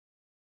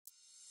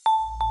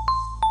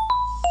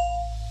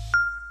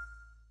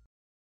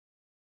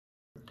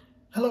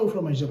Hello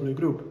from HW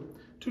Group.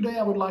 Today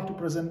I would like to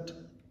present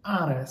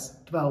Ares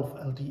 12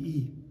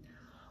 LTE.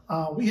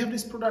 We have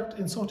this product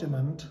in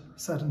assortment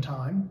certain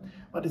time,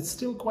 but it's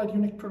still quite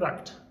unique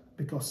product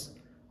because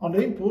on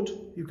the input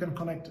you can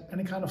connect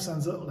any kind of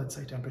sensor, let's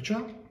say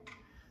temperature.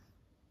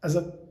 As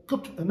a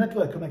good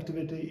network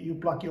connectivity, you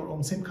plug your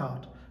own SIM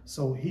card.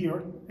 So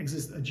here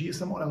exists a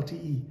GSM or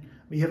LTE.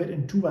 We have it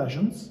in two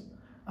versions.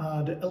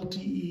 The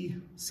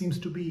LTE seems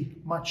to be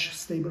much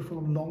stable for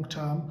long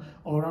term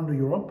all around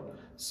Europe.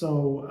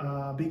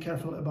 So be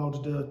careful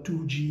about the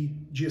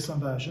 2G GSM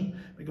version,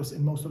 because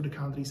in most of the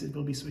countries it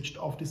will be switched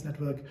off this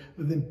network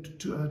within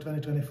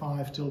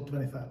 2025 till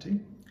 2030.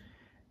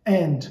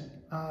 And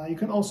you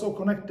can also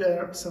connect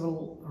there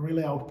several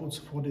relay outputs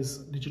for these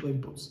digital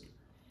inputs.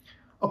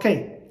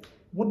 Okay,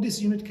 what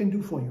this unit can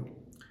do for you.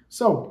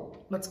 So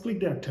let's click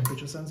their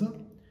temperature sensor.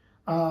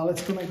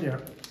 Let's connect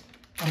their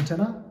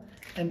antenna,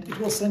 and it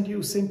will send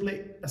you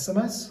simply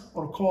SMS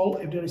or call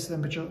if there is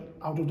temperature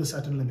out of the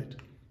certain limit.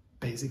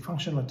 Basic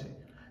functionality.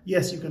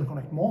 Yes, you can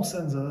connect more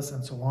sensors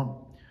and so on.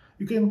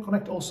 You can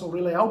connect also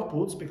relay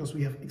outputs, because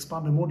we have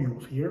expanded module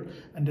here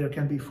and there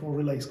can be 4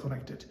 relays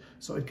connected.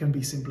 So it can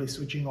be simply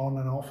switching on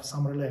and off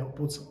some relay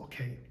outputs.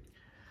 Okay.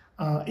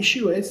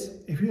 Issue is,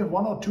 if you have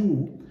 1 or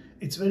 2,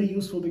 it's very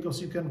useful because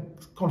you can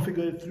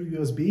configure it through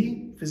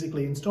USB,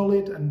 physically install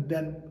it, and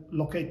then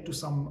locate to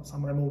some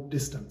remote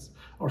distance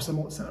or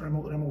some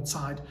remote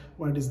site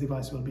where this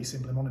device will be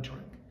simply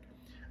monitoring.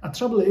 The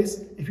trouble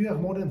is, if you have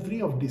more than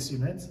 3 of these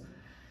units,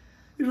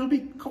 it will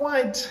be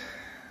quite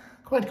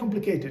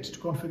complicated to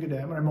configure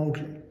them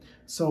remotely.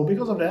 So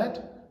because of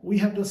that, we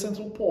have the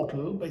central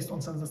portal based on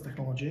sensors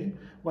technology,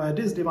 where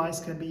this device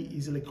can be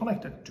easily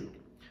connected to.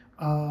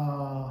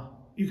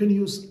 You can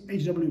use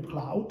HW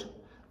Cloud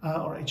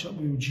or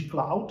HWg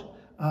Cloud,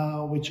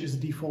 which is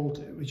default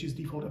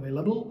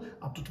available.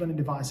 Up to 20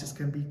 devices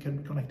can be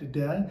connected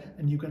there,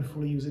 and you can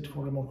fully use it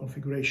for remote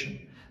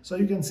configuration. So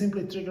you can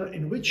simply trigger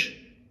in which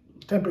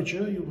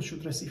temperature you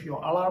should receive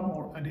your alarm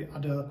or any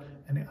other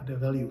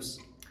values.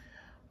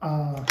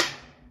 Ares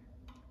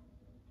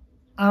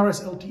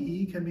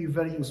LTE can be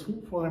very useful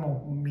for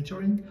remote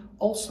metering,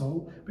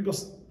 also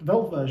because the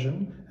 12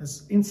 version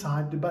has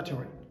inside the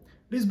battery.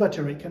 This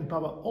battery can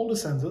power all the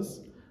sensors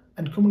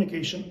and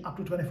communication up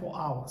to 24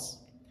 hours.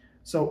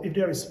 So if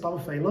there is power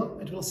failure,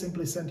 it will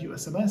simply send you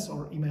SMS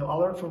or email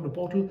alert from the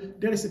portal.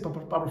 There is a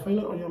power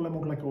failure on your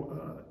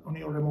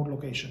remote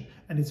location,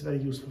 and it's very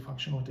useful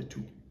functionality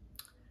too.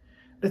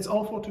 That's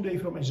all for today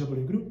from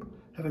HW Group.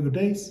 Have a good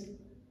day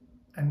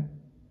and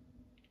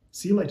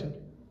see you later.